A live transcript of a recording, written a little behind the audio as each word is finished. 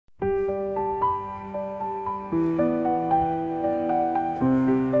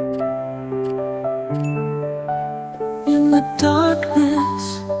the darkness,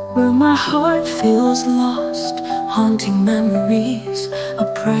 where my heart feels lost, haunting memories, a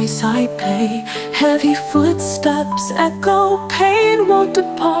price I pay. Heavy footsteps echo, pain won't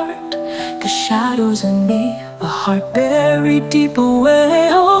depart, 'cause shadows in me, a heart buried deep away.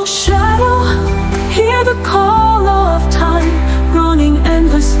 Oh shadow, hear the call of time, running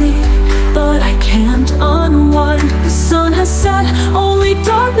endlessly, but I can't unwind. The sun has set, only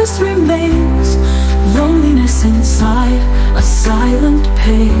darkness remains, loneliness inside, a silent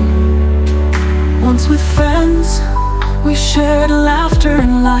pain. Once with friends, we shared laughter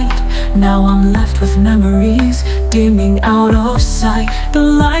and light. Now I'm left with memories, dimming out of sight. The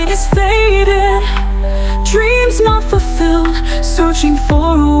light is faded, dreams not fulfilled, searching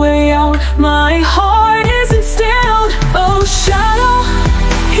for a way out. My heart isn't stilled. Oh shadow,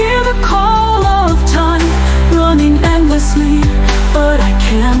 hear the call of time, running endlessly, but I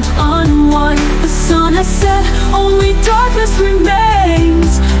can't unwind. The sun has set, only darkness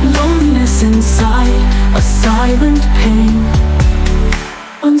remains, loneliness inside, a silent pain.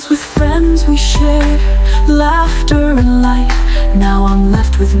 Once with friends we shared laughter and light. Now I'm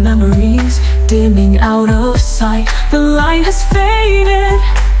left with memories, dimming out of sight. The light has faded,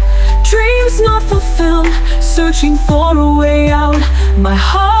 dreams not fulfilled, searching for a way out. My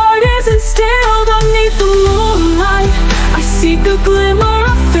heart isn't still. Beneath the moonlight, I seek a glimmer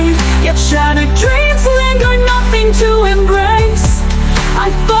of faith, yet shattered dreams linger, nothing to embrace. I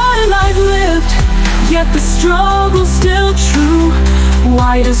thought I'd lived, yet the struggle's still true.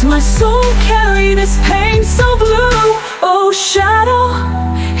 Why does my soul carry this pain so blue? Oh shadow,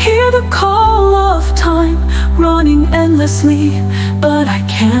 hear the call of time, running endlessly, but I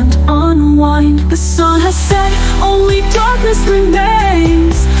can't unwind. The sun has set, only darkness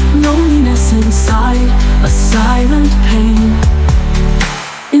remains, loneliness inside, a silent pain.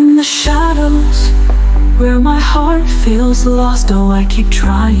 In the shadows, where my heart feels lost, oh I keep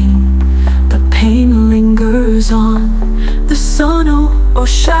trying, but pain lingers on. The sun, oh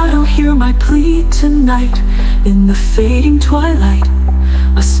shadow, hear my plea tonight. In the fading twilight,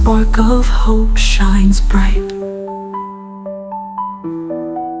 a spark of hope shines bright.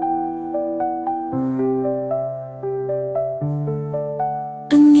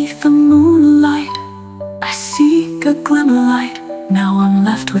 Beneath the moonlight, I seek a glimmer light. Now I'm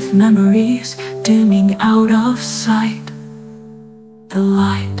left with memories, dimming out of sight. The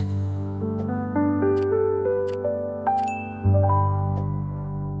light